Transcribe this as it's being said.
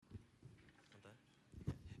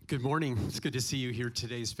Good morning. It's good to see you here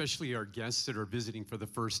today, especially our guests that are visiting for the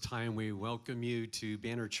first time. We welcome you to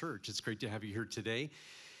Banner Church. It's great to have you here today.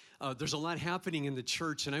 There's a lot happening in the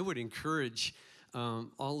church, and I would encourage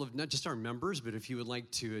all of, not just our members, but if you would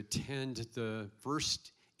like to attend the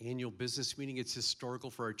first annual business meeting, it's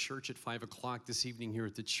historical for our church at 5 o'clock this evening here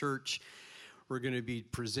at the church. We're going to be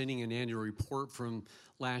presenting an annual report from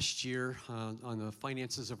last year on the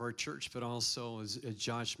finances of our church, but also, as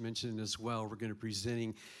Josh mentioned as well, we're going to be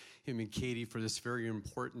presenting him and Katie for this very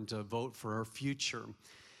important vote for our future.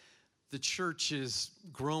 The church is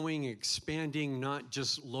growing, expanding, not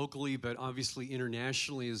just locally, but obviously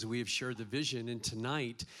internationally as we have shared the vision. And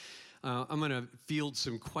tonight, I'm going to field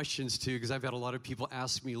some questions too, because I've had a lot of people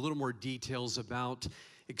ask me a little more details about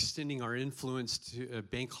extending our influence to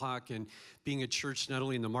Bangkok and being a church not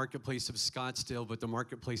only in the marketplace of Scottsdale, but the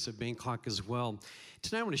marketplace of Bangkok as well.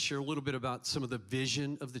 Tonight I want to share a little bit about some of the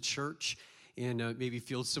vision of the church and maybe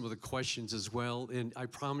field some of the questions as well. And I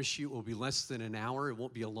promise you it will be less than an hour. It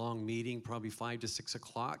won't be a long meeting, probably 5 to 6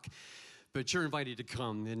 o'clock. But you're invited to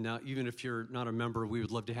come. And even if you're not a member, we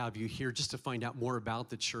would love to have you here just to find out more about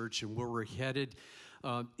the church and where we're headed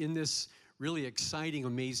in this really exciting,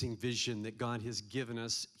 amazing vision that God has given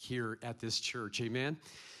us here at this church. Amen?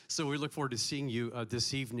 So we look forward to seeing you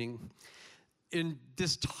this evening. In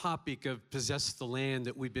this topic of possess the land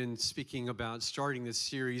that we've been speaking about, starting this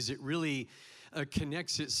series, it really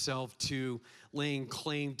connects itself to laying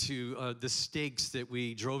claim to the stakes that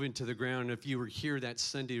we drove into the ground. If you were here that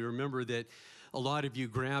Sunday, remember that a lot of you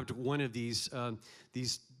grabbed one of these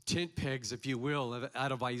tent pegs, if you will,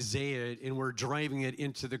 out of Isaiah, and we're driving it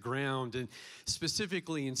into the ground, and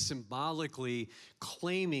specifically and symbolically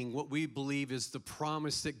claiming what we believe is the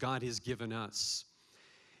promise that God has given us.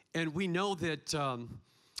 And we know that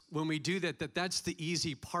when we do that, that's the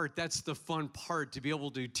easy part, that's the fun part, to be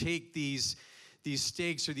able to take these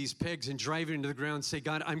stakes or these pegs and drive it into the ground and say,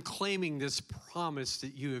 God, I'm claiming this promise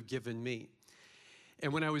that you have given me.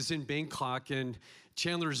 And when I was in Bangkok, and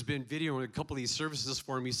Chandler's been videoing a couple of these services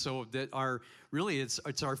for me, so that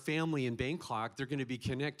it's our family in Bangkok. They're going to be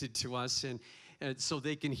connected to us, and so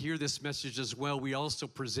they can hear this message as well. We also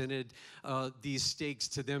presented these stakes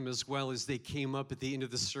to them as well as they came up at the end of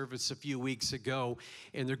the service a few weeks ago.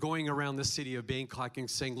 And they're going around the city of Bangkok and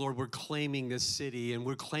saying, Lord, we're claiming this city, and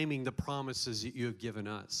we're claiming the promises that you have given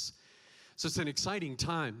us. So it's an exciting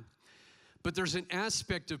time. But there's an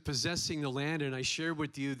aspect of possessing the land, and I shared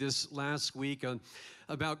with you this last week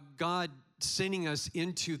about God sending us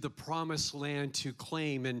into the promised land to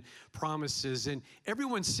claim and promises. And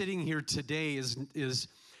everyone sitting here today is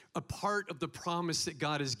a part of the promise that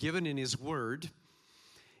God has given in His Word.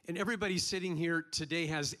 And everybody sitting here today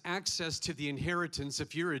has access to the inheritance.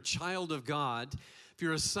 If you're a child of God, if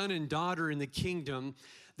you're a son and daughter in the kingdom,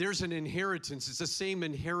 there's an inheritance. It's the same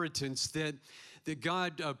inheritance that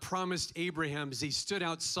God promised Abraham as he stood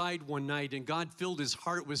outside one night, and God filled his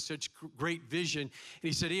heart with such great vision. And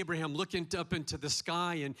he said, Abraham, look up into the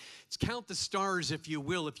sky and count the stars, if you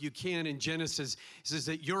will, if you can, in Genesis. He says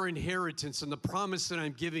that your inheritance and the promise that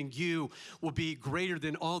I'm giving you will be greater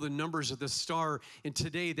than all the numbers of the star. And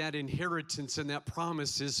today that inheritance and that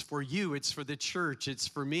promise is for you. It's for the church. It's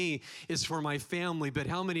for me. It's for my family. But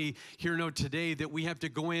how many here know today that we have to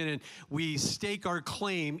go in and we stake our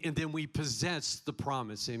claim and then we possess the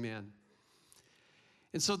promise? Amen.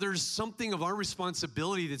 And so there's something of our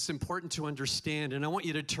responsibility that's important to understand. And I want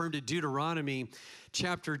you to turn to Deuteronomy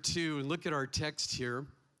chapter 2 and look at our text here,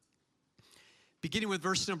 beginning with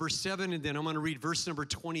verse number 7, and then I'm going to read verse number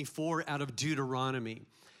 24 out of Deuteronomy.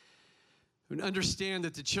 And understand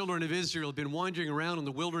that the children of Israel have been wandering around in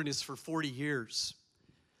the wilderness for 40 years.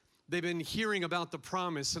 They've been hearing about the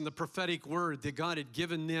promise and the prophetic word that God had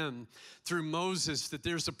given them through Moses, that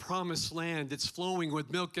there's a promised land that's flowing with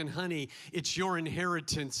milk and honey. It's your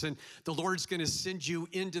inheritance, and the Lord's going to send you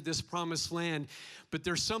into this promised land. But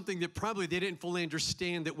there's something that probably they didn't fully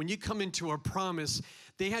understand, that when you come into a promise,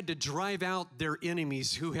 they had to drive out their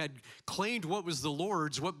enemies who had claimed what was the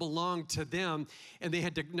Lord's, what belonged to them, and they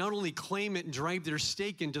had to not only claim it and drive their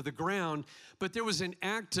stake into the ground, but there was an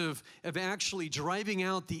act of actually driving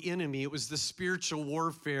out the enemy. It was the spiritual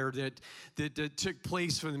warfare that took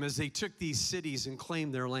place for them as they took these cities and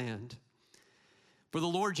claimed their land. For the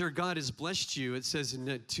Lord your God has blessed you, it says in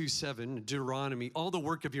 2:7, Deuteronomy, all the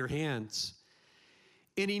work of your hands.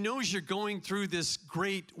 And He knows you're going through this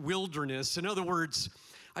great wilderness. In other words,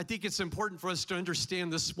 I think it's important for us to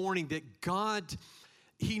understand this morning that God,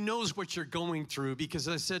 He knows what you're going through, because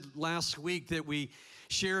I said last week that we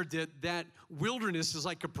shared that wilderness is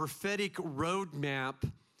like a prophetic roadmap,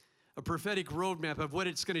 a prophetic roadmap of what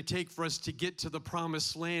it's going to take for us to get to the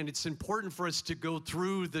promised land. It's important for us to go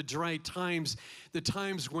through the dry times, the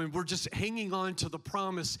times when we're just hanging on to the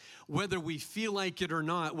promise, whether we feel like it or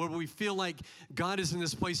not, whether we feel like God is in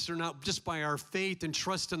this place or not. Just by our faith and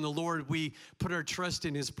trust in the Lord, we put our trust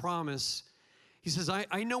in his promise. He says,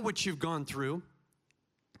 I know what you've gone through.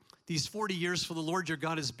 These 40 years for the Lord your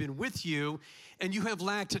God has been with you, and you have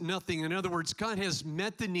lacked nothing. In other words, God has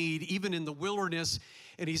met the need even in the wilderness,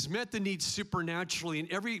 and he's met the need supernaturally. And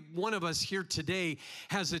every one of us here today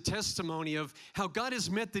has a testimony of how God has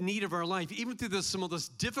met the need of our life. Even through some of those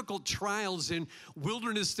difficult trials and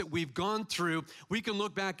wilderness that we've gone through, we can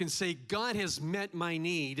look back and say, God has met my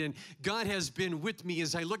need, and God has been with me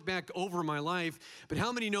as I look back over my life. But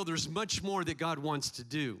how many know there's much more that God wants to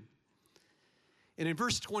do? And in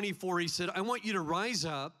verse 24, he said, I want you to rise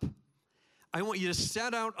up. I want you to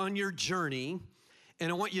set out on your journey,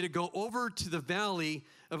 and I want you to go over to the valley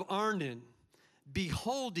of Arnon.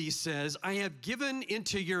 Behold, he says, I have given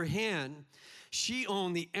into your hand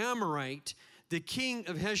Sihon the Amorite, the king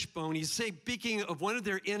of Heshbon. He's speaking of one of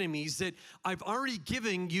their enemies, that I've already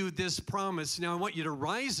given you this promise. Now I want you to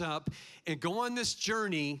rise up and go on this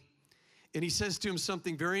journey. And he says to him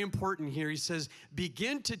something very important here. He says,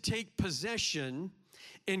 begin to take possession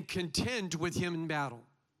and contend with him in battle.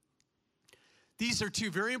 These are two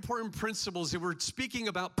very important principles that we're speaking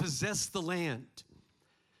about. Possess the land.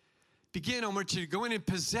 Begin, I want you to go in and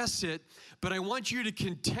possess it, but I want you to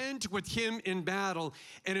contend with him in battle.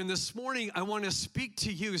 And in this morning, I want to speak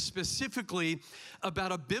to you specifically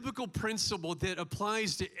about a biblical principle that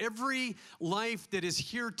applies to every life that is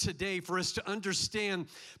here today for us to understand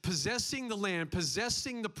possessing the land,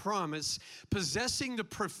 possessing the promise, possessing the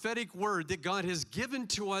prophetic word that God has given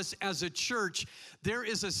to us as a church. There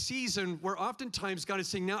is a season where oftentimes God is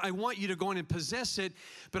saying, now I want you to go in and possess it,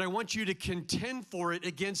 but I want you to contend for it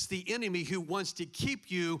against the enemy who wants to keep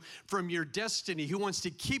you from your destiny, who wants to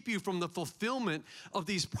keep you from the fulfillment of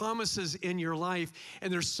these promises in your life.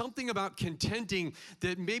 And there's something about contending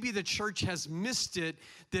that maybe the church has missed it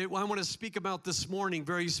that I want to speak about this morning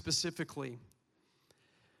very specifically.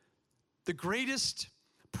 The greatest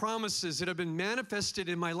promises that have been manifested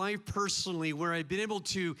in my life personally, where I've been able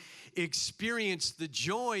to experience the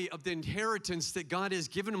joy of the inheritance that God has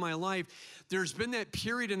given in my life, there's been that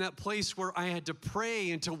period and that place where I had to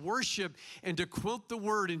pray and to worship and to quote the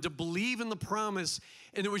word and to believe in the promise.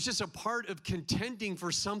 And it was just a part of contending for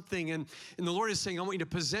something. And the Lord is saying, I want you to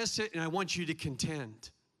possess it and I want you to contend.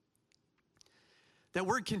 That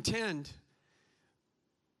word contend,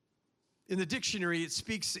 in the dictionary,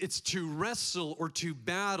 it's to wrestle or to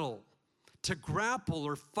battle, to grapple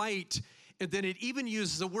or fight. And then it even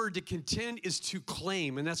uses the word to contend is to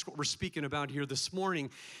claim. And that's what we're speaking about here this morning.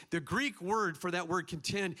 The Greek word for that word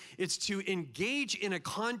contend is to engage in a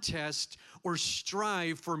contest or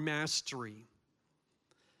strive for mastery.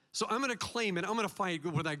 So I'm going to claim it. I'm going to fight.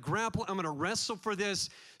 When I grapple, I'm going to wrestle for this.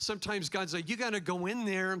 Sometimes God's like, you got to go in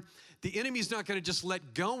there. The enemy's not going to just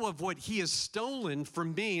let go of what he has stolen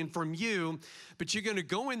from me and from you, but you're going to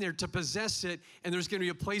go in there to possess it, and there's going to be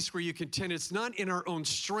a place where you contend. It's not in our own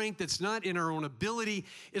strength. It's not in our own ability.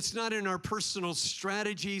 It's not in our personal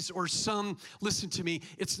strategies or listen to me,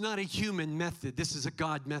 it's not a human method. This is a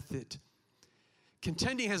God method.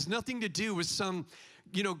 Contending has nothing to do with some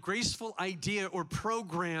graceful idea or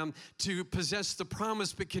program to possess the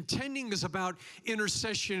promise, but contending is about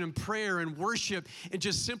intercession and prayer and worship and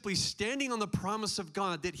just simply standing on the promise of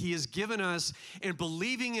God that he has given us and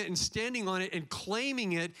believing it and standing on it and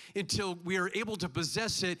claiming it until we are able to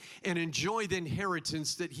possess it and enjoy the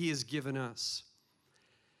inheritance that he has given us.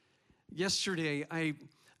 Yesterday, I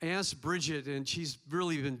asked Bridget, and she's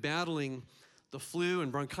really been battling the flu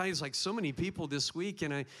and bronchitis like so many people this week.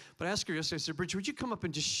 But I asked her yesterday, I said, Bridget, would you come up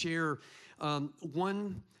and just share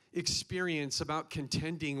one experience about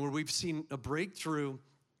contending where we've seen a breakthrough,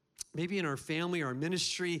 maybe in our family, our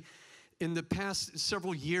ministry, in the past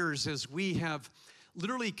several years as we have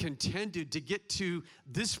literally contended to get to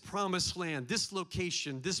this promised land, this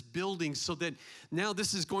location, this building, so that now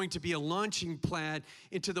this is going to be a launching pad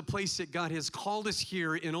into the place that God has called us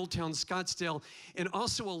here in Old Town Scottsdale, and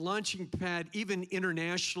also a launching pad even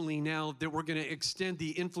internationally now that we're going to extend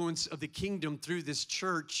the influence of the kingdom through this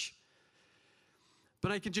church.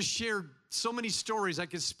 But I could just share so many stories. I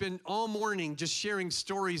could spend all morning just sharing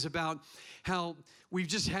stories about how we've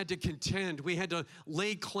just had to contend. We had to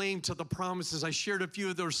lay claim to the promises. I shared a few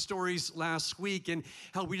of those stories last week, and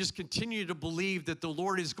how we just continue to believe that the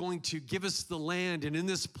Lord is going to give us the land and in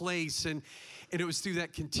this place. And it was through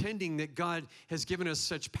that contending that God has given us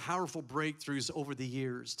such powerful breakthroughs over the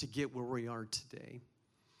years to get where we are today.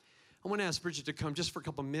 I want to ask Bridget to come just for a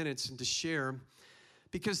couple minutes and to share,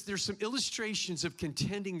 because there's some illustrations of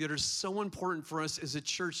contending that are so important for us as a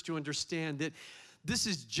church to understand that this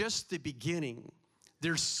is just the beginning.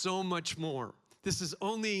 There's so much more. This is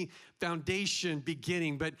only foundation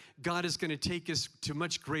beginning, but God is going to take us to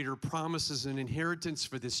much greater promises and inheritance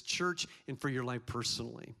for this church and for your life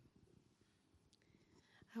personally.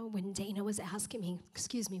 When Dana was asking me,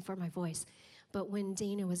 excuse me for my voice, but when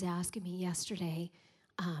Dana was asking me yesterday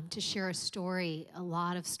to share a story, a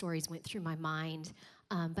lot of stories went through my mind,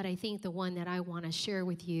 but I think the one that I want to share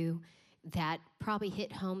with you that probably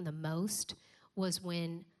hit home the most was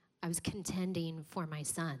when I was contending for my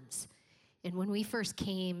sons. And when we first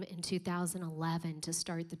came in 2011 to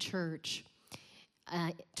start the church,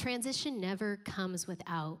 transition never comes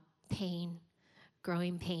without pain,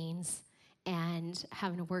 growing pains, and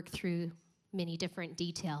having to work through many different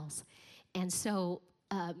details. And so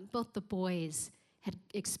both the boys had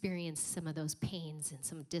experienced some of those pains and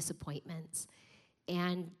some disappointments.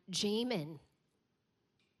 And Jamin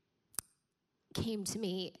came to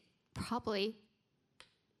me probably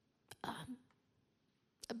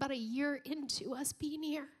about a year into us being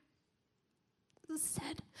here,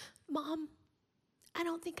 said, "Mom, I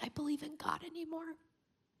don't think I believe in God anymore."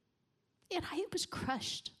 And I was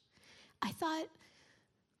crushed. I thought,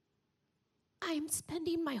 I'm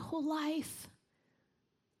spending my whole life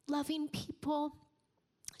loving people,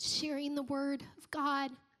 sharing the word of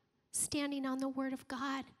God, standing on the word of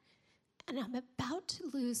God, and I'm about to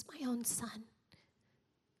lose my own son.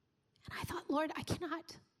 And I thought, Lord,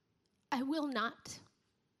 I will not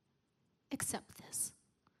accept this.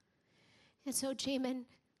 And so, Jamin,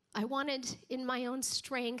 I wanted, in my own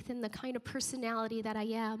strength and the kind of personality that I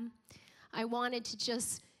am, I wanted to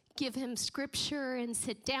just give him scripture and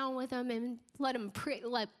sit down with him and let him pray,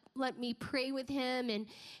 let me pray with him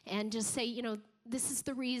and just say, this is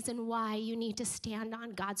the reason why you need to stand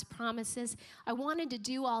on God's promises. I wanted to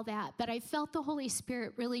do all that, but I felt the Holy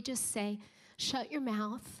Spirit really just say, shut your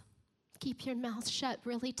mouth, keep your mouth shut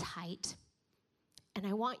really tight. And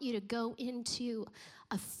I want you to go into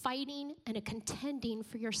a fighting and a contending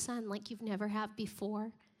for your son like you've never have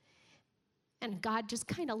before. And God just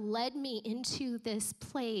kind of led me into this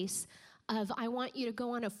place of, I want you to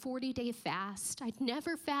go on a 40-day fast. I'd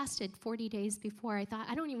never fasted 40 days before. I thought,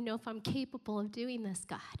 I don't even know if I'm capable of doing this,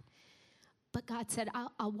 God. But God said,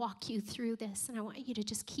 I'll walk you through this, and I want you to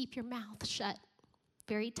just keep your mouth shut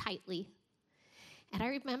very tightly. And I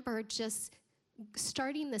remember just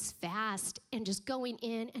starting this fast and just going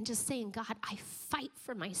in and just saying, God, I fight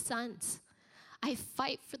for my sons. I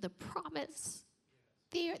fight for the promise.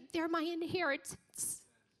 They're my inheritance.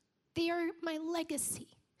 They are my legacy.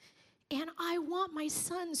 And I want my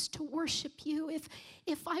sons to worship you.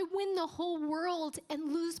 If I win the whole world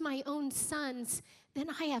and lose my own sons, then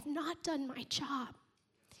I have not done my job.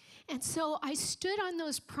 And so I stood on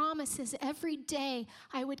those promises every day.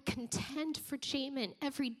 I would contend for Jamin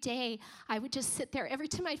every day. I would just sit there. Every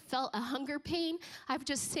time I felt a hunger pain, I would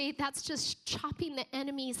just say, that's just chopping the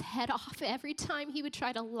enemy's head off. Every time he would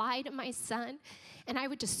try to lie to my son. And I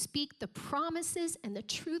would just speak the promises and the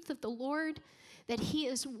truth of the Lord, that he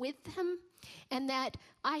is with them, and that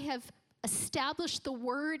I have established the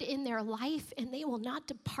word in their life, and they will not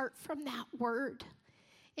depart from that word.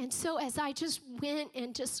 And so as I just went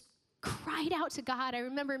and just cried out to God, I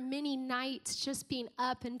remember many nights just being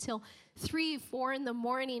up until 3, 4 in the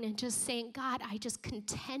morning and just saying, God, I just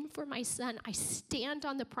contend for my son. I stand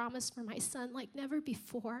on the promise for my son like never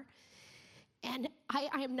before. And I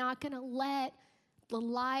am not going to let the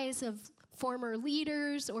lies of former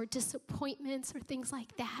leaders or disappointments or things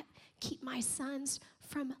like that keep my sons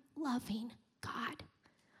from loving God.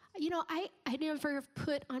 I never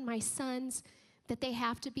put on my sons that they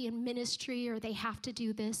have to be in ministry or they have to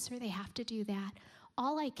do this or they have to do that.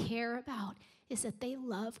 All I care about is that they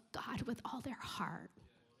love God with all their heart.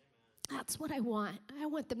 That's what I want. I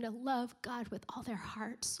want them to love God with all their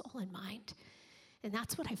heart, soul, and mind. And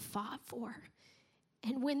that's what I fought for.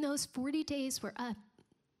 And when those 40 days were up,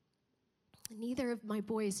 neither of my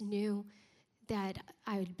boys knew that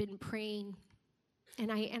I had been praying,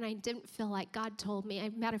 and I didn't feel like God told me.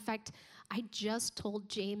 As a matter of fact, I just told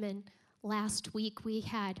Jamin last week. We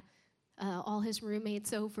had all his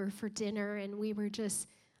roommates over for dinner, and we were just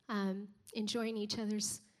enjoying each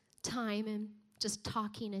other's time and just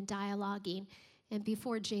talking and dialoguing. And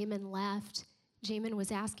before Jamin left, Jamin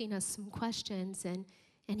was asking us some questions, and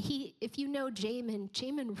he, if you know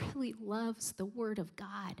Jamin really loves the Word of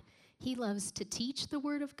God. He loves to teach the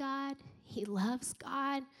Word of God. He loves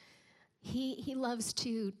God. He loves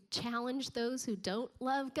to challenge those who don't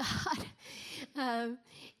love God.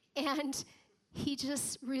 And he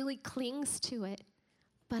just really clings to it.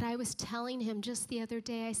 But I was telling him just the other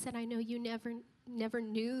day, I said, I know you never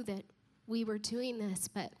knew that we were doing this,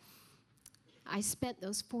 but I spent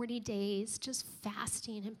those 40 days just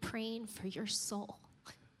fasting and praying for your soul.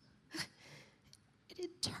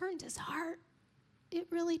 It turned his heart. It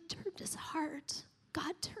really turned his heart.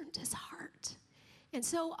 God turned his heart. And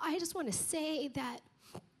so I just want to say that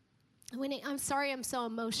I'm sorry I'm so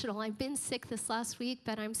emotional. I've been sick this last week,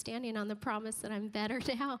 but I'm standing on the promise that I'm better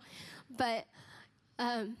now. But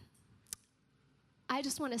I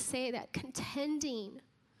just want to say that contending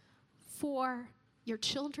for your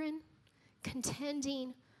children,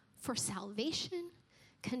 contending for salvation,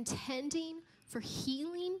 contending for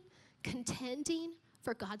healing, contending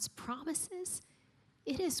for God's promises,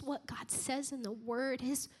 it is what God says in the Word.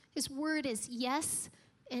 His Word is yes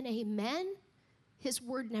and amen. His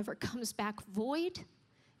Word never comes back void.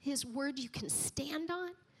 His Word you can stand on.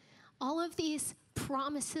 All of these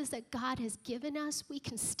promises that God has given us, we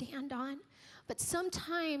can stand on. But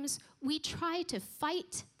sometimes we try to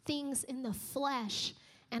fight things in the flesh.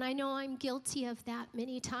 And I know I'm guilty of that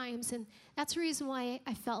many times. And that's the reason why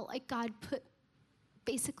I felt like God put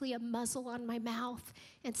basically a muzzle on my mouth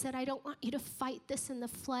and said, I don't want you to fight this in the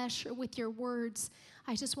flesh or with your words.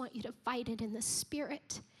 I just want you to fight it in the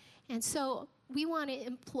spirit. And so we want to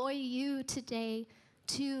employ you today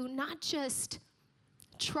to not just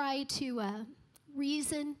try to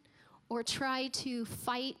reason or try to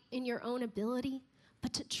fight in your own ability,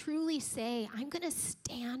 but to truly say, I'm going to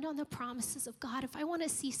stand on the promises of God. If I want to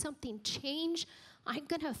see something change, I'm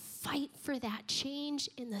going to fight for that change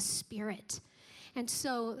in the spirit. And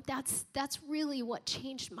so that's really what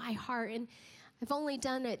changed my heart. And I've only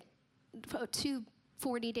done it 2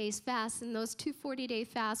 40 days fasts, and those 2 40-day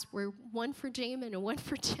fasts were one for Jamin and one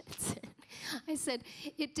for Jensen. I said,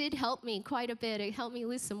 it did help me quite a bit. It helped me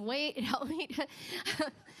lose some weight.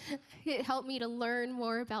 It helped me to learn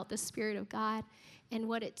more about the Spirit of God and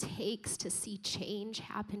what it takes to see change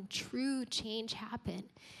happen, true change happen.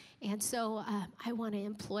 And so I want to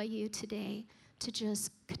employ you today to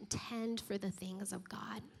just contend for the things of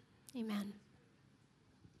God. Amen.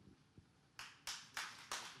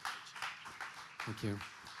 Thank you.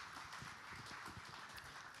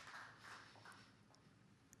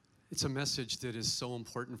 It's a message that is so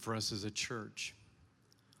important for us as a church.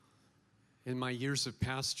 In my years of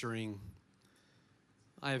pastoring,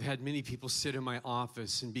 I have had many people sit in my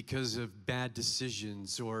office, and because of bad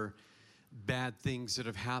decisions or bad things that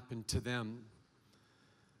have happened to them,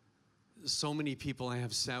 so many people I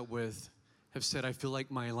have sat with have said, I feel like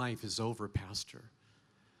my life is over, Pastor.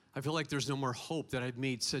 I feel like there's no more hope, that I've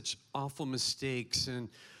made such awful mistakes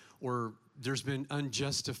or there's been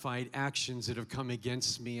unjustified actions that have come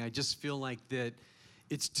against me. I just feel like that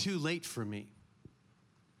it's too late for me.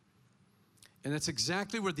 And that's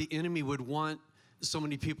exactly where the enemy would want so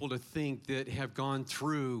many people to think that have gone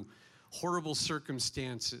through horrible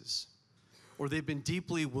circumstances, or they've been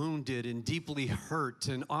deeply wounded and deeply hurt,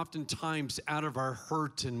 and oftentimes out of our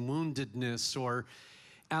hurt and woundedness, or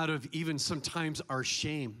out of even sometimes our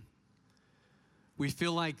shame, we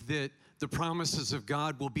feel like that the promises of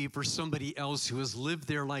God will be for somebody else who has lived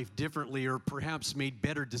their life differently or perhaps made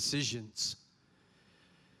better decisions.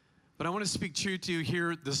 But I want to speak truth to you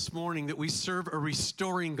here this morning that we serve a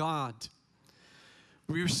restoring God.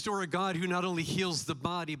 We restore a God who not only heals the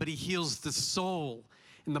body, but he heals the soul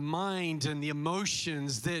and the mind and the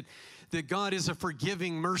emotions, that God is a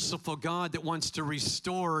forgiving, merciful God that wants to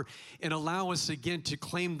restore and allow us again to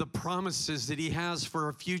claim the promises that he has for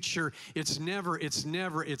our future. It's never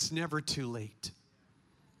too late.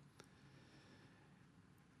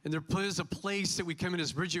 And there is a place that we come in,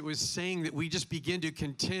 as Bridget was saying, that we just begin to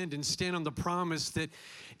contend and stand on the promise that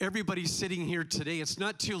everybody sitting here today, it's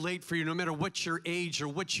not too late for you, no matter what your age or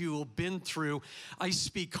what you have been through. I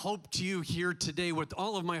speak hope to you here today with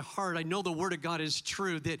all of my heart. I know the Word of God is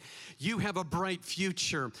true, that you have a bright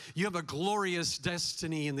future. You have a glorious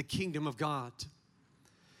destiny in the kingdom of God.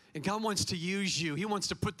 And God wants to use you. He wants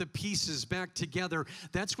to put the pieces back together.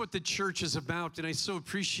 That's what the church is about. And I so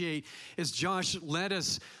appreciate, as Josh led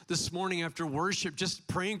us this morning after worship, just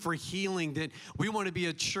praying for healing, that we want to be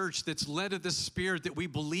a church that's led of the Spirit, that we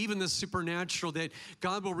believe in the supernatural, that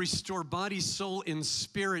God will restore body, soul, and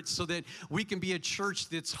spirit, so that we can be a church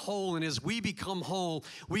that's whole. And as we become whole,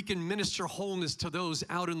 we can minister wholeness to those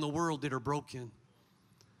out in the world that are broken.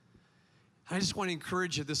 I just want to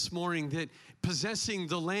encourage you this morning that possessing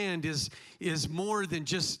the land is more than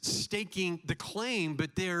just staking the claim,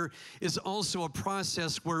 but there is also a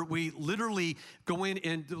process where we literally go in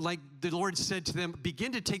and, like the Lord said to them,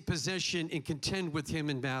 begin to take possession and contend with him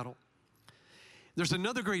in battle. There's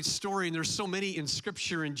another great story, and there's so many in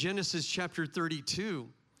Scripture in Genesis chapter 32.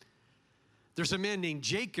 There's a man named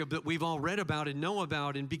Jacob that we've all read about and know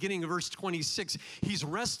about. And beginning of verse 26, he's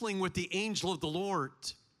wrestling with the angel of the Lord.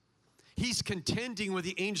 He's contending with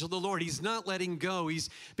the angel of the Lord. He's not letting go. He's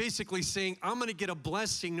basically saying, I'm going to get a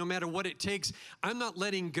blessing no matter what it takes. I'm not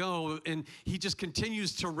letting go. And he just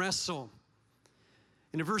continues to wrestle.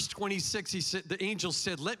 And in verse 26, the angel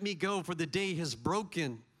said, let me go, for the day has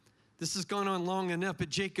broken. This has gone on long enough. But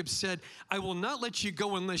Jacob said, I will not let you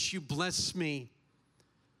go unless you bless me.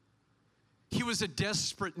 He was a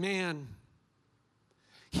desperate man.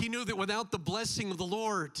 He knew that without the blessing of the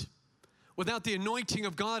Lord, without the anointing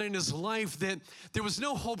of God in his life, that there was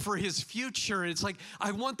no hope for his future. And it's like,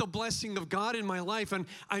 I want the blessing of God in my life, and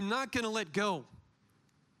I'm not going to let go.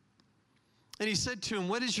 And he said to him,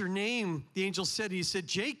 what is your name? The angel said, he said,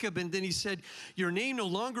 Jacob. And then he said, your name no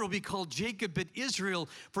longer will be called Jacob, but Israel,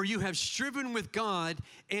 for you have striven with God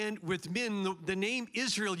and with men. The name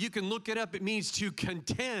Israel, you can look it up. It means to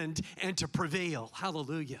contend and to prevail.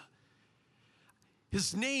 Hallelujah.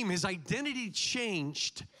 His name, his identity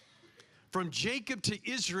changed from Jacob to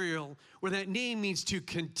Israel, where that name means to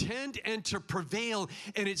contend and to prevail.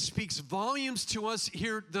 And it speaks volumes to us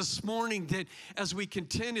here this morning that as we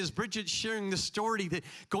contend, as Bridget's sharing the story, that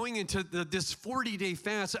going into this 40-day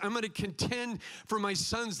fast, I'm going to contend for my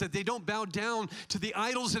sons that they don't bow down to the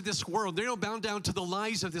idols of this world. They don't bow down to the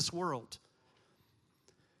lies of this world.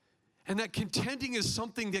 And that contending is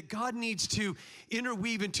something that God needs to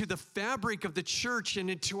interweave into the fabric of the church and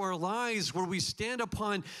into our lives, where we stand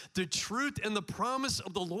upon the truth and the promise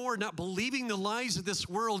of the Lord, not believing the lies of this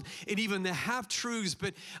world and even the half-truths.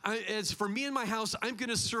 But as for me and my house, I'm going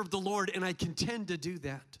to serve the Lord, and I contend to do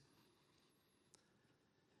that.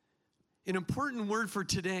 An important word for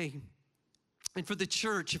today and for the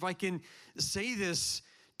church, if I can say this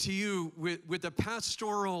to you with a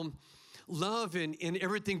pastoral love and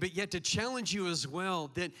everything, but yet to challenge you as well,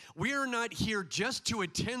 that we are not here just to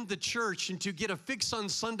attend the church and to get a fix on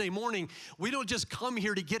Sunday morning. We don't just come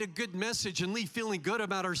here to get a good message and leave feeling good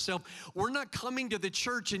about ourselves. We're not coming to the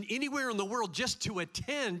church and anywhere in the world just to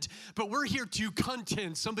attend, but we're here to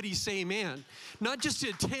contend. Somebody say amen. Not just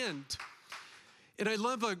to attend. And I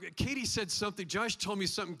love, Katie said something, Josh told me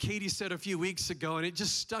something Katie said a few weeks ago, and it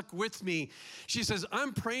just stuck with me. She says,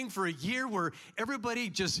 I'm praying for a year where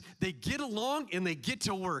everybody they get along and they get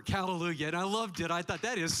to work. Hallelujah. And I loved it. I thought,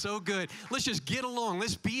 that is so good. Let's just get along.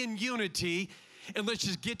 Let's be in unity. And let's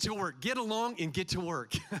just get to work. Get along and get to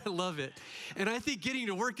work. I love it. And I think getting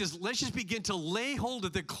to work is, let's just begin to lay hold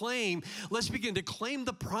of the claim. Let's begin to claim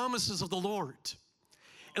the promises of the Lord.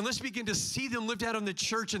 And let's begin to see them lived out in the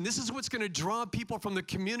church. And this is what's going to draw people from the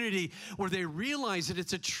community, where they realize that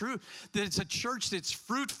it's a church that's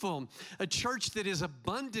fruitful, a church that is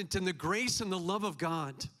abundant in the grace and the love of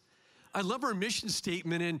God. I love our mission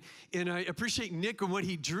statement, and I appreciate Nick and what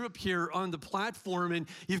he drew up here on the platform. And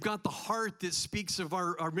you've got the heart that speaks of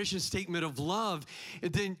our mission statement of love.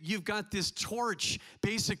 And then you've got this torch,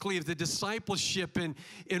 basically, of the discipleship and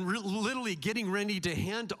literally getting ready to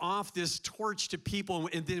hand off this torch to people.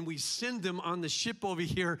 And then we send them on the ship over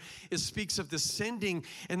here. It speaks of the sending.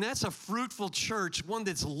 And that's a fruitful church, one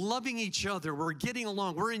that's loving each other. We're getting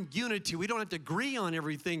along. We're in unity. We don't have to agree on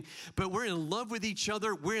everything, but we're in love with each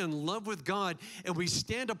other. We're in love with God, and we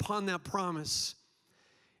stand upon that promise.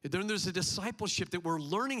 And then there's a discipleship that we're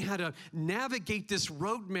learning how to navigate this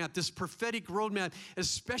roadmap, this prophetic roadmap,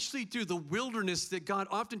 especially through the wilderness that God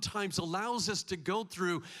oftentimes allows us to go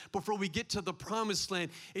through before we get to the promised land.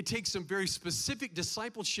 It takes some very specific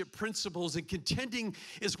discipleship principles, and contending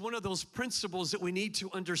is one of those principles that we need to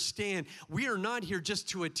understand. We are not here just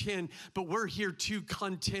to attend, but we're here to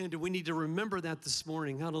contend, and we need to remember that this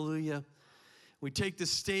morning. Hallelujah. We take the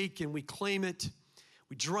stake and we claim it.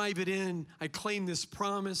 We drive it in. I claim this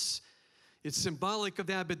promise. It's symbolic of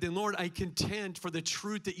that. But then, Lord, I contend for the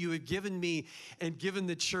truth that you have given me and given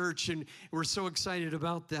the church. And we're so excited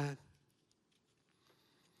about that.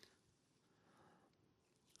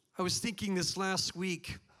 I was thinking this last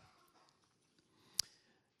week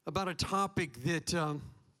about a topic that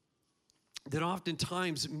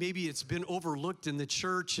oftentimes maybe it's been overlooked in the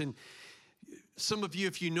church. And some of you,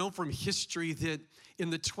 if you know from history, that in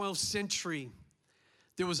the 12th century,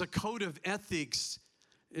 there was a code of ethics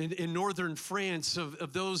in northern France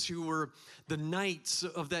of those who were the knights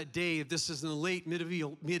of that day. This is in the late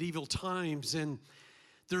medieval times. And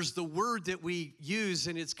there's the word that we use,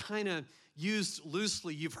 and it's kind of used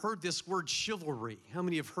loosely. You've heard this word chivalry. How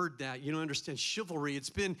many have heard that? You don't understand chivalry. It's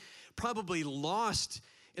been probably lost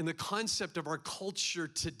in the concept of our culture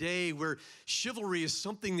today, where chivalry is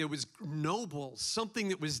something that was noble, something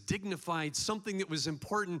that was dignified, something that was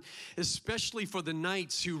important, especially for the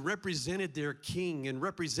knights who represented their king and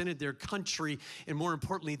represented their country, and more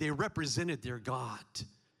importantly, they represented their God.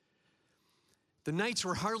 The knights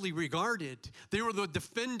were highly regarded. They were the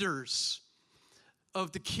defenders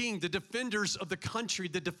of the king, the defenders of the country,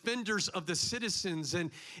 the defenders of the citizens. And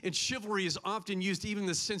chivalry is often used even in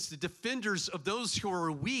the sense, the defenders of those who are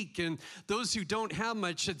weak and those who don't have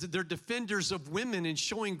much. They're defenders of women and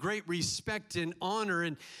showing great respect and honor.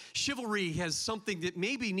 And chivalry has something that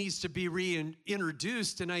maybe needs to be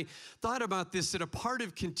reintroduced. And I thought about this, that a part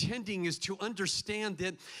of contending is to understand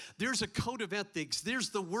that there's a code of ethics. There's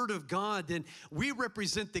the Word of God, and we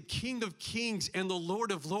represent the King of Kings and the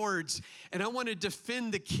Lord of Lords. And I want to defend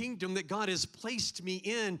the kingdom that God has placed me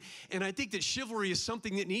in. And I think that chivalry is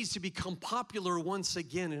something that needs to become popular once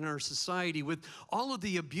again in our society, with all of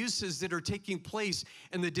the abuses that are taking place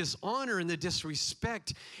and the dishonor and the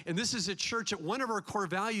disrespect. And this is a church that one of our core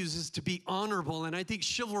values is to be honorable. And I think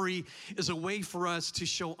chivalry is a way for us to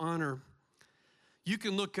show honor. You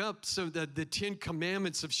can look up some of the 10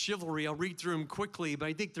 commandments of chivalry. I'll read through them quickly, but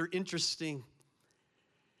I think they're interesting.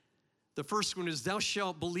 The first one is, thou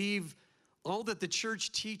shalt believe all that the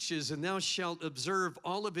church teaches, and thou shalt observe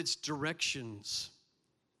all of its directions.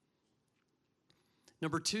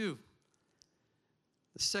 Number 2,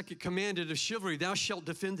 the second commandment of chivalry, thou shalt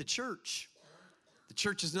defend the church. The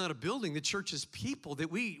church is not a building. The church is people,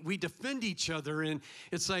 that we defend each other. And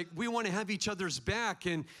it's like we want to have each other's back.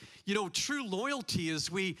 And, you know, true loyalty is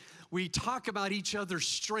we talk about each other's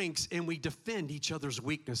strengths and we defend each other's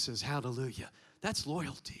weaknesses. Hallelujah. That's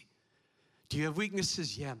loyalty. Do you have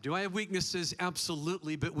weaknesses? Yeah. Do I have weaknesses?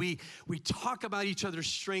 Absolutely. But we talk about each other's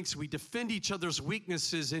strengths. We defend each other's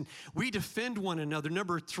weaknesses, and we defend one another.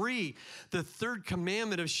 Number 3, the third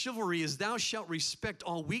commandment of chivalry is, thou shalt respect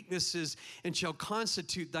all weaknesses and shalt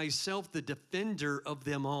constitute thyself the defender of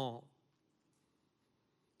them all.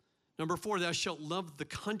 Number 4, thou shalt love the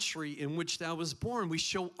country in which thou was born. We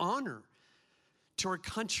show honor to our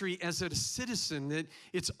country as a citizen, that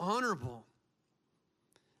it's honorable.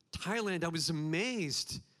 Thailand, I was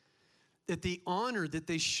amazed at the honor that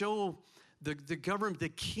they show the government. The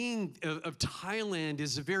king of Thailand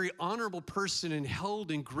is a very honorable person and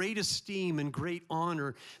held in great esteem and great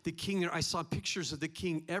honor. The king there, I saw pictures of the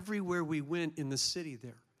king everywhere we went in the city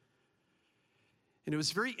there. And it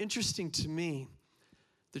was very interesting to me,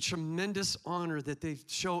 the tremendous honor that they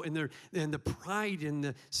show and the pride and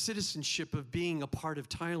the citizenship of being a part of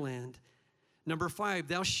Thailand. Number 5,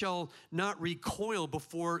 thou shalt not recoil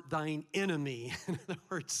before thine enemy. In other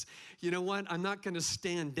words, you know what? I'm not going to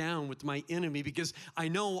stand down with my enemy, because I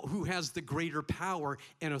know who has the greater power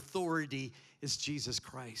and authority is Jesus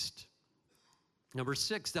Christ. Number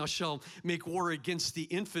 6, thou shalt make war against the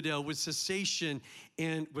infidel with cessation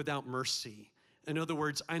and without mercy. In other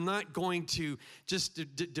words, I'm not going to just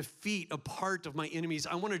defeat a part of my enemies.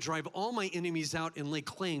 I want to drive all my enemies out and lay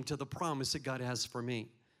claim to the promise that God has for me.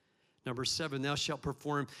 Number 7, thou shalt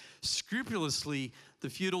perform scrupulously the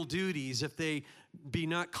feudal duties if they be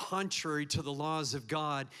not contrary to the laws of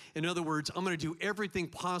God. In other words, I'm going to do everything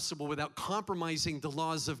possible without compromising the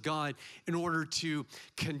laws of God in order to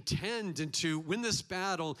contend and to win this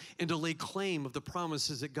battle and to lay claim of the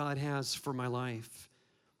promises that God has for my life.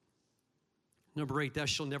 Number 8, thou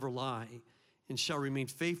shalt never lie and shalt remain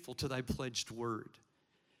faithful to thy pledged word.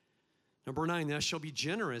 Number 9, thou shalt be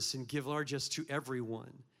generous and give largesse to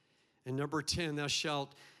everyone. And number 10, thou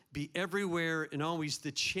shalt be everywhere and always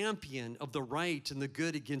the champion of the right and the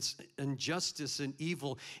good against injustice and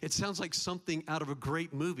evil. It sounds like something out of a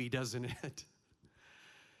great movie, doesn't it?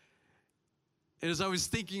 And as I was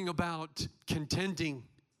thinking about contending,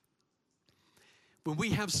 when we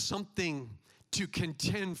have something to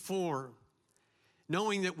contend for,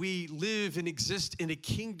 knowing that we live and exist in a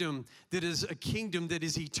kingdom that is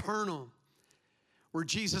eternal, where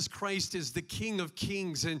Jesus Christ is the King of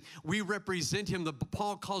Kings and we represent him.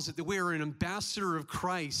 Paul calls it that we are an ambassador of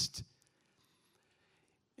Christ.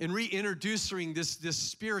 And reintroducing this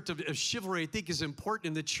spirit of chivalry, I think, is important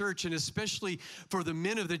in the church, and especially for the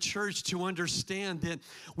men of the church to understand that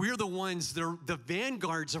we're the ones, the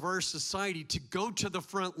vanguards of our society, to go to the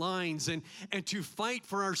front lines and to fight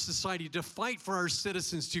for our society, to fight for our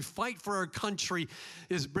citizens, to fight for our country,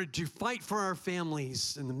 to fight for our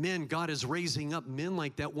families. And the men, God is raising up men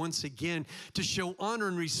like that once again to show honor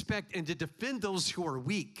and respect and to defend those who are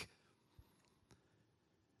weak,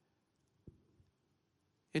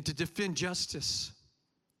 and to defend justice.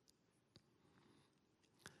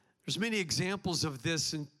 There's many examples of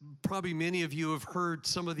this, and probably many of you have heard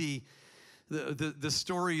some of the the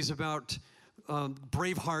stories about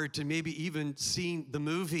Braveheart and maybe even seeing the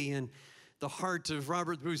movie and the heart of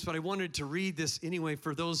Robert the Bruce, but I wanted to read this anyway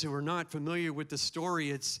for those who are not familiar with the story.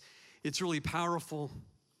 It's really powerful.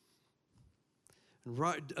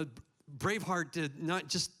 Braveheart did not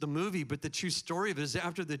just the movie, but the true story of it is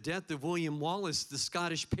after the death of William Wallace, the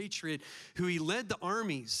Scottish patriot, who he led the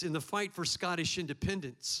armies in the fight for Scottish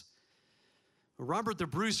independence. Robert the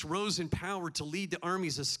Bruce rose in power to lead the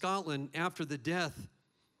armies of Scotland after the death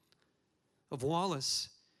of Wallace.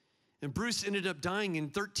 And Bruce ended up dying in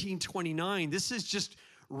 1329. This is just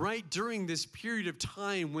right during this period of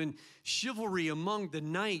time when chivalry among the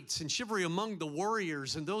knights and chivalry among the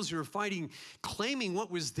warriors and those who were fighting, claiming what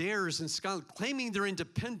was theirs in Scotland, claiming their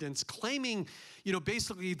independence, claiming,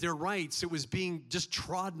 basically their rights. It was being just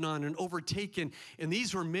trodden on and overtaken. And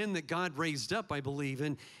these were men that God raised up, I believe.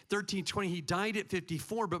 In 1320, he died at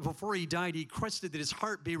 54, but before he died, he requested that his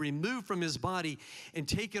heart be removed from his body and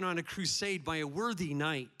taken on a crusade by a worthy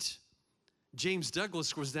knight. James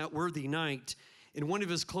Douglas was that worthy knight. And one of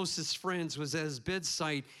his closest friends was at his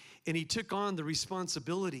bedside, and he took on the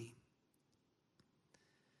responsibility.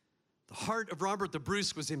 The heart of Robert the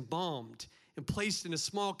Bruce was embalmed and placed in a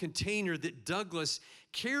small container that Douglas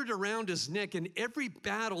carried around his neck. In every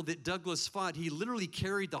battle that Douglas fought, he literally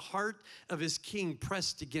carried the heart of his king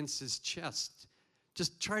pressed against his chest.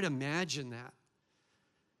 Just try to imagine that.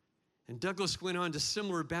 And Douglas went on to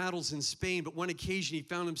similar battles in Spain, but one occasion he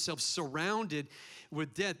found himself surrounded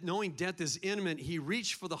with death. Knowing death is imminent, he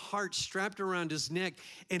reached for the heart strapped around his neck,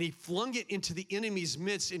 and he flung it into the enemy's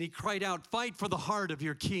midst, and he cried out, "Fight for the heart of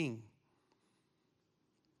your king.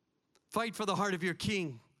 Fight for the heart of your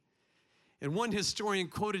king." And one historian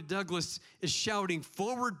quoted Douglas as shouting,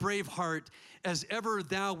 "Forward, brave heart, as ever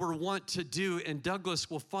thou were wont to do, and Douglas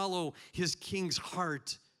will follow his king's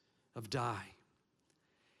heart of die."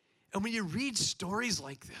 And when you read stories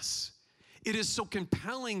like this, it is so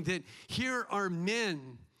compelling that here are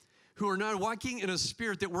men who are not walking in a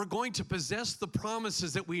spirit that we're going to possess the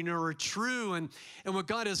promises that we know are true and what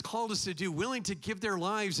God has called us to do, willing to give their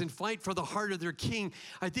lives and fight for the heart of their king.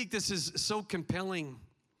 I think this is so compelling.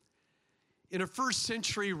 In a first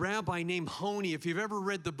century rabbi named Honi, if you've ever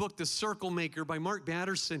read the book, The Circle Maker by Mark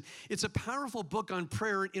Batterson, it's a powerful book on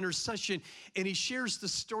prayer and intercession, and he shares the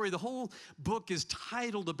story. The whole book is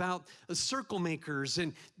titled about circle makers.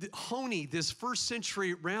 And Honi, this first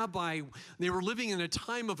century rabbi, they were living in a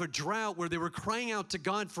time of a drought where they were crying out to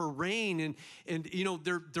God for rain, and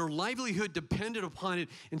their livelihood depended upon it,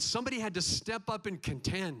 and somebody had to step up and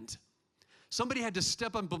contend. Somebody had to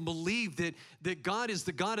step up and believe that God is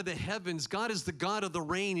the God of the heavens, God is the God of the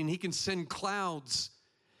rain, and he can send clouds.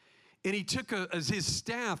 And he took his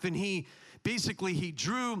staff, and he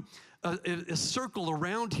drew a circle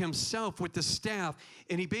around himself with the staff,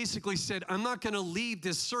 and he basically said, "I'm not going to leave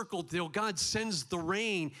this circle till God sends the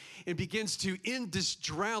rain and begins to end this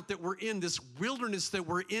drought that we're in, this wilderness that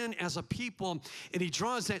we're in as a people." And he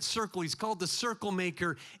draws that circle. He's called the Circle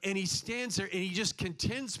Maker, and he stands there and he just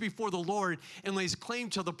contends before the Lord and lays claim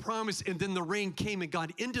to the promise. And then the rain came, and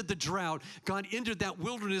God ended the drought. God ended that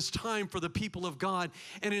wilderness time for the people of God.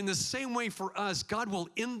 And in the same way for us, God will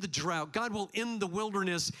end the drought. God will end the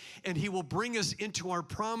wilderness, and he will bring us into our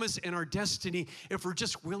promise and our destiny if we're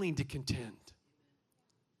just willing to contend.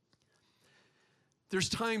 There's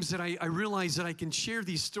times that I realize that I can share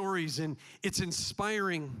these stories, and it's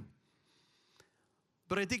inspiring.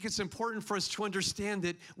 But I think it's important for us to understand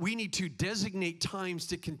that we need to designate times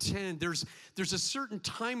to contend. There's a certain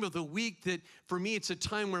time of the week that, for me, it's a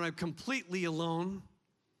time where I'm completely alone.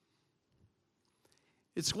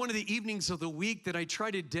 It's one of the evenings of the week that I try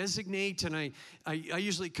to designate, and I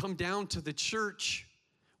usually come down to the church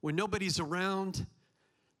when nobody's around,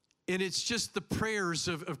 and it's just the prayers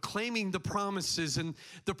of claiming the promises and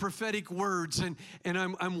the prophetic words, and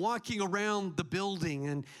I'm walking around the building,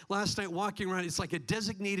 and last night walking around, it's like a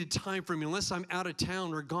designated time for me. Unless I'm out of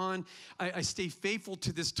town or gone, I stay faithful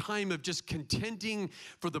to this time of just contending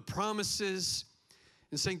for the promises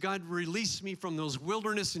and saying, "God, release me from those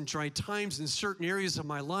wilderness and dry times in certain areas of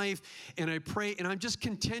my life." And I pray, and I'm just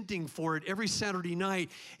contending for it every Saturday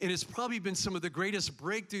night. And it's probably been some of the greatest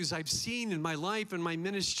breakthroughs I've seen in my life and my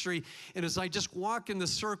ministry. And as I just walk in the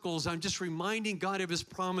circles, I'm just reminding God of his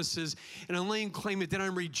promises, and I'm laying claim that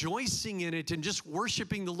I'm rejoicing in it and just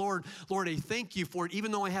worshiping the Lord. Lord, I thank you for it,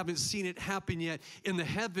 even though I haven't seen it happen yet. In the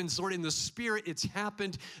heavens, Lord, in the spirit, it's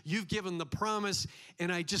happened. You've given the promise,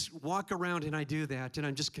 and I just walk around and I do that. And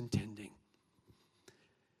I'm just contending.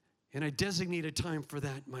 And I designate a time for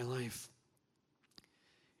that in my life.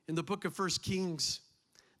 In the book of 1 Kings,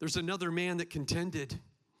 there's another man that contended.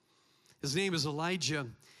 His name is Elijah.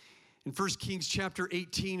 In 1 Kings chapter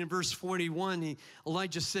 18 and verse 41,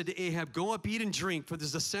 Elijah said to Ahab, "Go up, eat and drink, for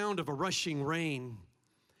there's the sound of a rushing rain."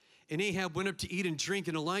 And Ahab went up to eat and drink,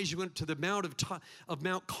 and Elijah went to the mount of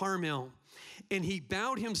Mount Carmel. And he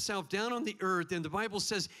bowed himself down on the earth, and the Bible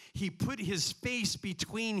says he put his face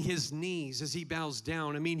between his knees as he bows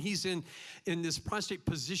down. I mean, he's in this prostrate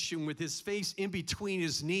position with his face in between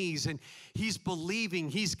his knees, and he's believing,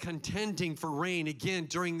 he's contending for rain again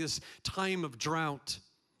during this time of drought.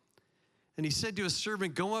 And he said to his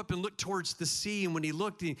servant, "Go up and look towards the sea." And when he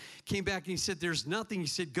looked, he came back and he said, "There's nothing." He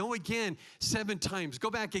said, "Go again 7 times. Go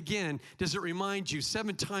back again." Does it remind you?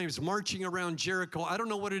 7 times marching around Jericho. I don't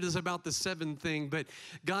know what it is about the 7 thing, but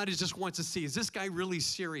God just wants to see, is this guy really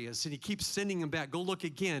serious? And he keeps sending him back. Go look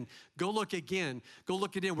again. Go look again. Go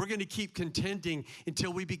look again. We're going to keep contending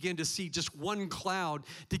until we begin to see just one cloud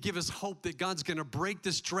to give us hope that God's going to break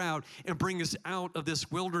this drought and bring us out of this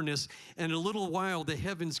wilderness. And in a little while, the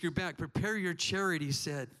heavens grew back. "Prepare your chariot," he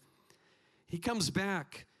said. He comes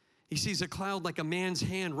back. He sees a cloud like a man's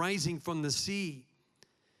hand rising from the sea.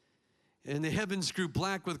 And the heavens grew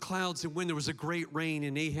black with clouds and wind. There was a great rain.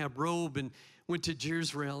 And Ahab rose and went to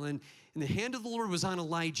Jezreel. And the hand of the Lord was on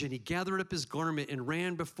Elijah. And he gathered up his garment and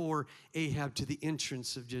ran before Ahab to the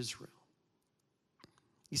entrance of Jezreel.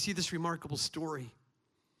 You see this remarkable story.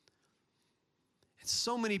 In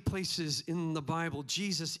so many places in the Bible,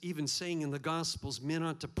 Jesus even saying in the Gospels, men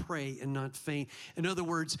ought to pray and not faint. In other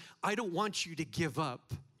words, I don't want you to give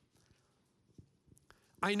up.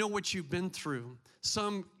 I know what you've been through.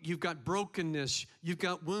 Some, you've got brokenness, you've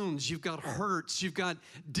got wounds, you've got hurts, you've got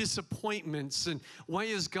disappointments. And why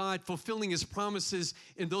is God fulfilling his promises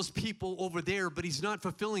in those people over there, but he's not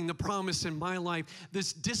fulfilling the promise in my life?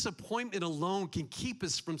 This disappointment alone can keep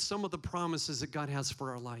us from some of the promises that God has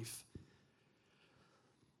for our life.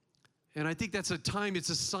 And I think that's a time, it's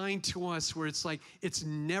a sign to us where it's like, it's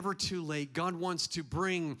never too late. God wants to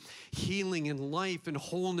bring healing and life and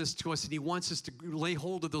wholeness to us, and he wants us to lay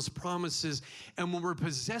hold of those promises. And when we're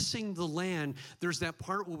possessing the land, there's that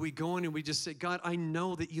part where we go in and we just say, God, I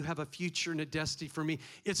know that you have a future and a destiny for me.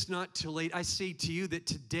 It's not too late. I say to you that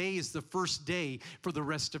today is the first day for the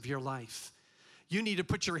rest of your life. You need to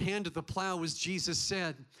put your hand to the plow, as Jesus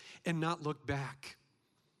said, and not look back.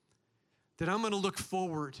 That I'm going to look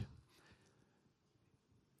forward.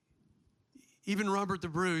 Even Robert the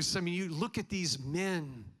Bruce, I mean, you look at these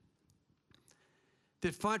men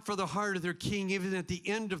that fought for the heart of their king, even at the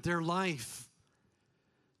end of their life,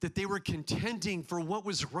 that they were contending for what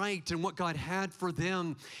was right and what God had for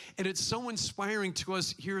them. And it's so inspiring to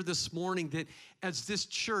us here this morning that as this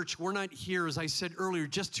church, we're not here, as I said earlier,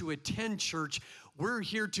 just to attend church. We're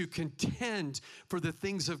here to contend for the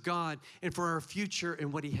things of God and for our future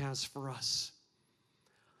and what he has for us.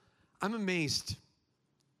 I'm amazed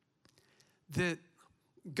that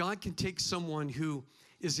God can take someone who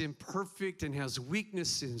is imperfect and has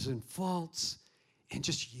weaknesses and faults and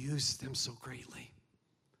just use them so greatly.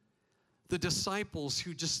 The disciples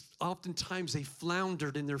who just oftentimes they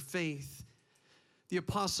floundered in their faith. The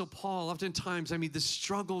Apostle Paul, oftentimes, I mean, the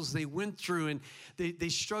struggles they went through, and they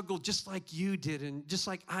struggled just like you did and just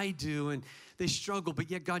like I do, and they struggle, but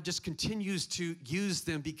yet God just continues to use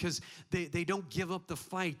them because they don't give up the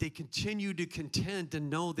fight. They continue to contend and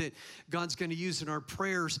know that God's going to use in our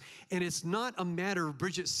prayers. And it's not a matter,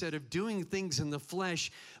 Bridget said, of doing things in the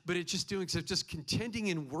flesh, but it's just contending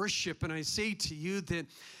in worship. And I say to you that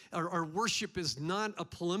our worship is not a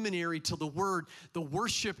preliminary to the word. The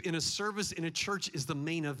worship in a service in a church is the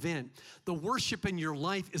main event. The worship in your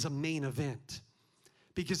life is a main event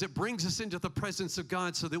because it brings us into the presence of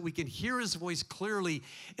God so that we can hear his voice clearly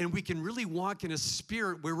and we can really walk in a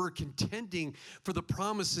spirit where we're contending for the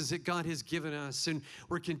promises that God has given us. And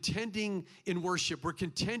we're contending in worship. We're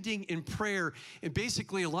contending in prayer. And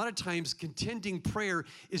basically, a lot of times, contending prayer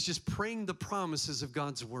is just praying the promises of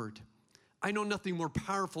God's word. I know nothing more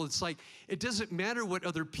powerful. It's like, it doesn't matter what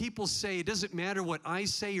other people say. It doesn't matter what I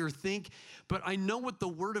say or think, but I know what the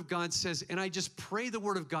Word of God says, and I just pray the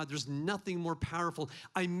Word of God. There's nothing more powerful.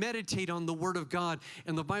 I meditate on the Word of God,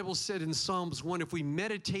 and the Bible said in Psalms 1, if we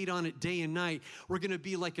meditate on it day and night, we're going to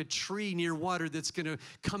be like a tree near water that's going to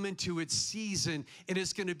come into its season, and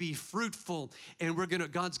it's going to be fruitful, and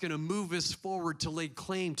God's going to move us forward to lay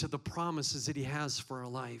claim to the promises that he has for our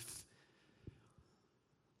life.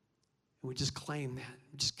 And we just claim that.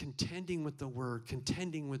 We're just contending with the word,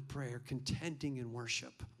 contending with prayer, contending in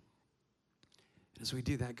worship. And as we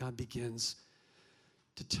do that, God begins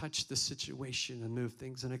to touch the situation and move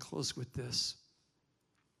things. And I close with this.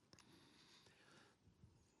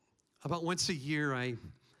 About once a year, I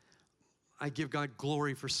give God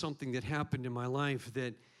glory for something that happened in my life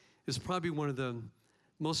that is probably one of the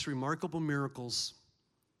most remarkable miracles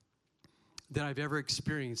that I've ever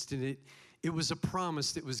experienced. And it was a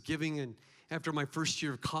promise that was given after my first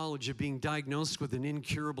year of college of being diagnosed with an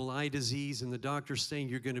incurable eye disease, and the doctor saying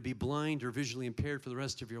you're going to be blind or visually impaired for the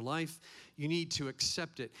rest of your life. You need to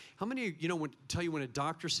accept it. How many of you tell you when a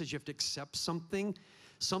doctor says you have to accept something,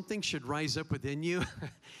 something should rise up within you?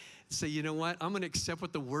 Say, you know what? I'm going to accept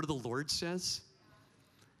what the word of the Lord says.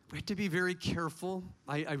 We have to be very careful.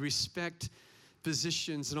 I respect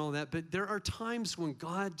physicians and all that, but there are times when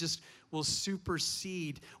God just will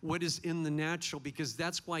supersede what is in the natural, because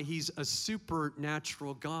that's why he's a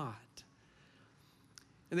supernatural God.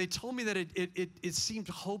 And they told me that it seemed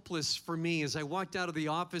hopeless for me as I walked out of the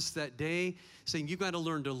office that day, saying, you got to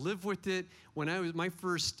learn to live with it. When I was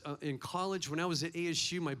in college, when I was at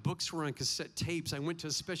ASU, my books were on cassette tapes. I went to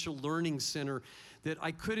a special learning center that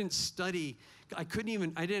I couldn't study. I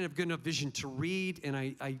didn't have good enough vision to read, and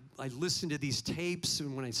I listened to these tapes,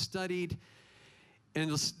 and when I studied, and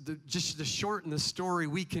just to shorten the story,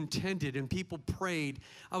 we contended, and people prayed.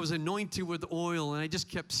 I was anointed with oil, and I just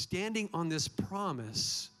kept standing on this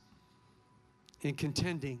promise and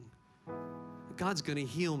contending. God's going to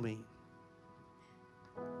heal me.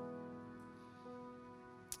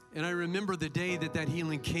 And I remember the day that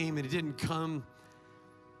healing came, and it didn't come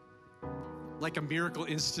like a miracle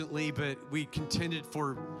instantly, but we contended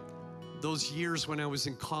for those years when I was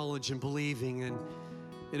in college and believing. And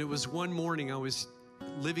it was one morning, I was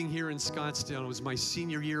living here in Scottsdale. It was my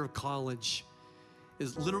senior year of college.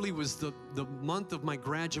 It literally was the month of my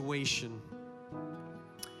graduation.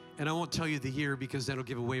 And I won't tell you the year because that'll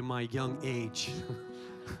give away my young age.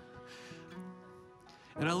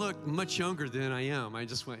 And I look much younger than I am. I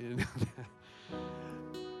just want you to know that.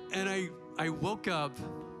 And I woke up,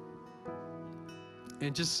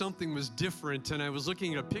 and just something was different. And I was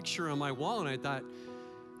looking at a picture on my wall, and I thought,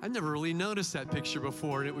 I've never really noticed that picture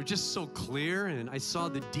before. And it was just so clear. And I saw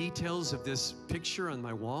the details of this picture on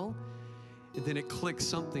my wall. And then it clicked,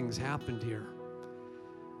 something's happened here.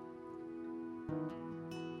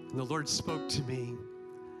 And the Lord spoke to me.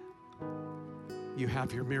 You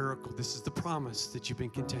have your miracle. This is the promise that you've been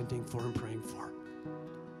contending for and praying for.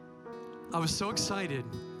 I was so excited.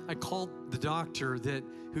 I called the doctor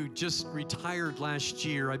who just retired last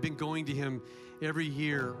year. I've been going to him every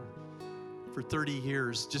year for 30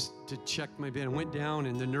 years just to check my bed. I went down,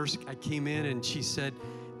 and the nurse, I came in, and she said,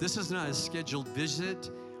 this is not a scheduled visit.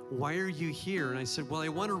 Why are you here? And I said, well, I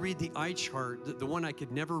want to read the eye chart, the one I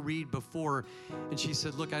could never read before. And she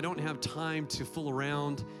said, look, I don't have time to fool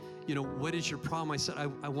around. You know, what is your problem? I said,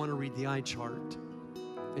 I want to read the eye chart.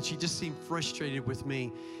 And she just seemed frustrated with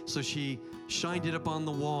me. So she shined it up on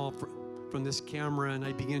the wall from this camera, and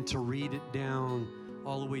I began to read it down,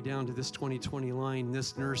 all the way down to this 20/20 line. And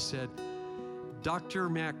this nurse said, Dr.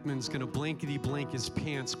 Mackman's going to blankety-blank his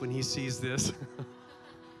pants when he sees this.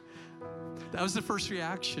 That was the first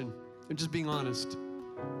reaction. I'm just being honest.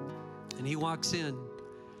 And he walks in.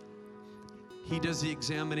 He does the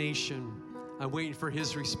examination. I'm waiting for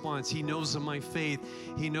his response. He knows of my faith.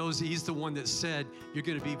 He knows he's the one that said, you're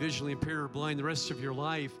going to be visually impaired or blind the rest of your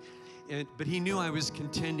life. But he knew I was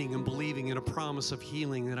contending and believing in a promise of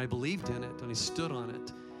healing, and I believed in it, and I stood on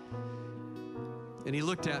it. And he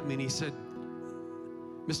looked at me and he said,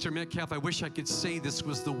 Mr. Metcalf, I wish I could say this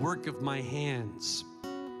was the work of my hands,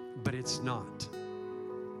 but it's not.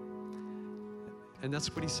 And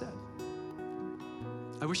that's what he said.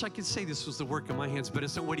 I wish I could say this was the work of my hands, but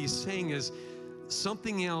it's not. What he's saying is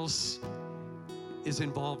something else is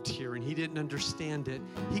involved here, and he didn't understand it.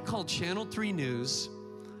 He called Channel 3 News.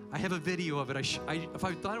 I have a video of it. If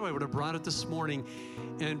I thought I would have brought it this morning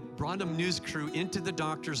and brought a news crew into the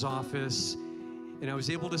doctor's office, and I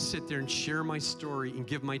was able to sit there and share my story and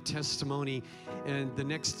give my testimony. And the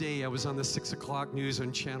next day, I was on the 6 o'clock news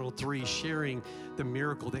on Channel 3 sharing the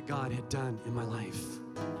miracle that God had done in my life.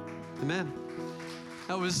 Amen.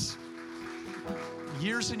 That was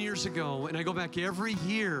years and years ago, and I go back every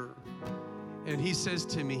year, and he says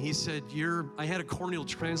to me, he said, I had a corneal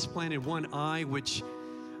transplant in one eye, which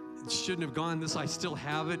shouldn't have gone this. I still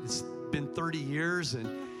have it. It's been 30 years, and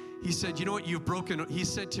he said, you know what, you've broken. He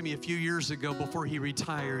said to me a few years ago before he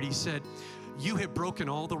retired, he said, you have broken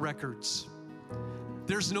all the records.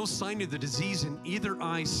 There's no sign of the disease in either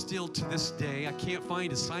eye still to this day. I can't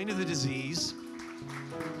find a sign of the disease.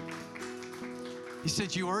 He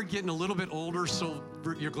said, you are getting a little bit older, so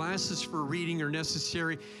your glasses for reading are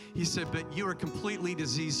necessary. He said, but you are completely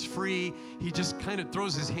disease-free. He just kind of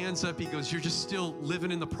throws his hands up. He goes, you're just still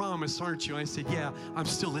living in the promise, aren't you? I said, yeah, I'm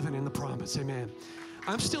still living in the promise. Amen.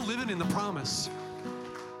 I'm still living in the promise.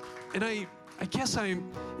 And I guess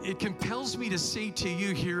it compels me to say to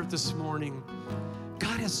you here this morning,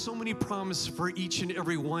 God has so many promises for each and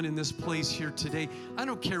every one in this place here today. I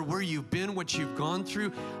don't care where you've been, what you've gone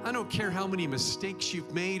through. I don't care how many mistakes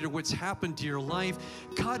you've made or what's happened to your life.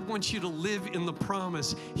 God wants you to live in the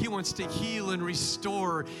promise. He wants to heal and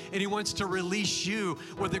restore, and He wants to release you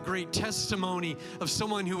with a great testimony of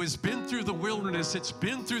someone who has been through the wilderness, it's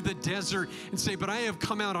been through the desert, and say, but I have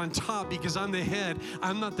come out on top because I'm the head,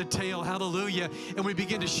 I'm not the tail. Hallelujah. And we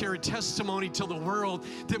begin to share a testimony to the world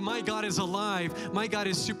that my God is alive, my God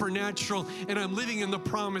is supernatural, and I'm living in the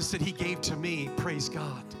promise that He gave to me. Praise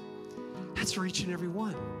God. That's for each and every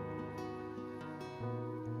one.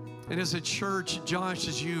 And as a church, Josh,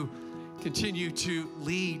 as you continue to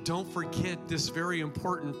lead, don't forget this very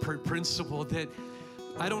important principle that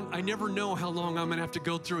I never know how long I'm gonna have to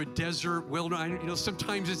go through a desert wilderness.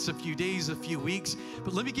 Sometimes it's a few days, a few weeks,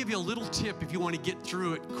 but let me give you a little tip if you want to get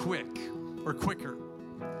through it quick or quicker.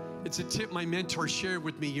 It's a tip my mentor shared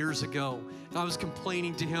with me years ago. I was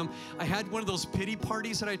complaining to him. I had one of those pity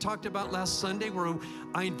parties that I talked about last Sunday where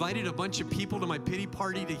I invited a bunch of people to my pity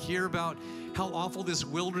party to hear about how awful this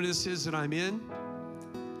wilderness is that I'm in.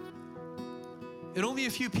 And only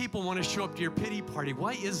a few people want to show up to your pity party.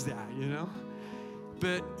 Why is that, you know?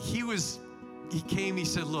 But he came, he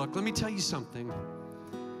said, look, let me tell you something.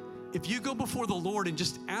 If you go before the Lord and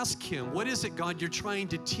just ask Him, what is it, God, you're trying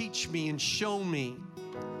to teach me and show me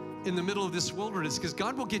in the middle of this wilderness? Because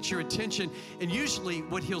God will get your attention, and usually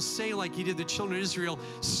what He'll say, like He did the children of Israel,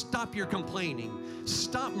 stop your complaining,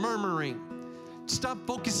 stop murmuring, stop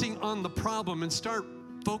focusing on the problem and start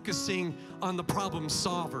focusing on the problem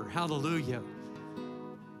solver. Hallelujah.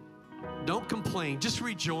 Don't complain, just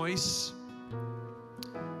rejoice.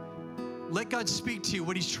 Let God speak to you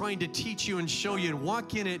what He's trying to teach you and show you, and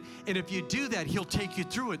walk in it. And if you do that, He'll take you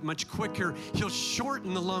through it much quicker. He'll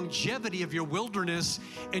shorten the longevity of your wilderness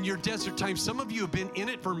and your desert time. Some of you have been in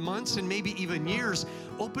it for months and maybe even years.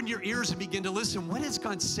 Open your ears and begin to listen. What is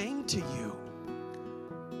God saying to you?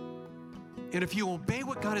 And if you obey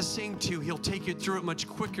what God is saying to you, He'll take you through it much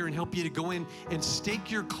quicker and help you to go in and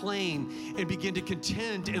stake your claim and begin to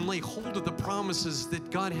contend and lay hold of the promises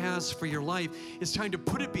that God has for your life. It's time to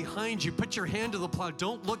put it behind you. Put your hand to the plow.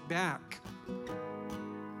 Don't look back.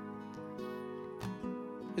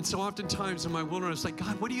 And so oftentimes in my wilderness, like,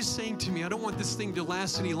 God, what are you saying to me? I don't want this thing to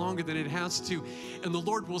last any longer than it has to. And the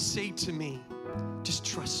Lord will say to me, just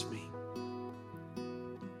trust me.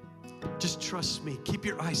 Just trust me. Keep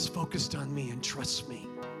your eyes focused on me and trust me.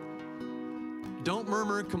 Don't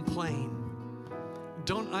murmur and complain.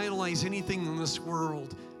 Don't idolize anything in this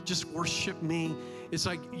world. Just worship me. It's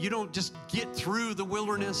like you don't just get through the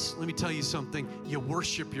wilderness. Let me tell you something. You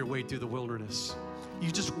worship your way through the wilderness.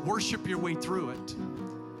 You just worship your way through it.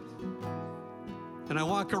 And I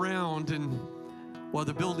walk around, and while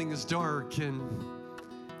the building is dark, and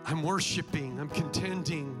I'm worshiping, I'm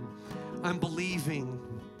contending, I'm believing.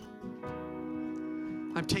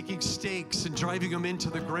 I'm taking stakes and driving them into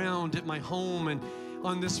the ground at my home and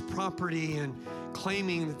on this property, and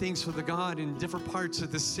claiming the things for the God in different parts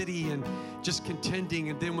of the city, and just contending.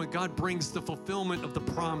 And then when God brings the fulfillment of the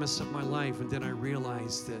promise of my life, and then I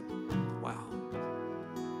realize that, wow,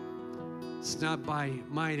 it's not by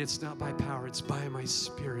might, it's not by power, it's by my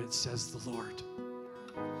Spirit, says the Lord.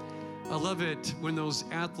 I love it when those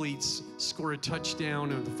athletes score a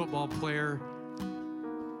touchdown, or the football player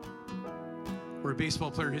or a baseball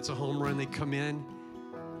player hits a home run, they come in,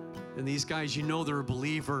 and these guys, you know they're a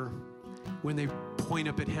believer when they point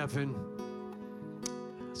up at heaven.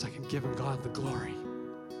 It's like I'm giving God the glory.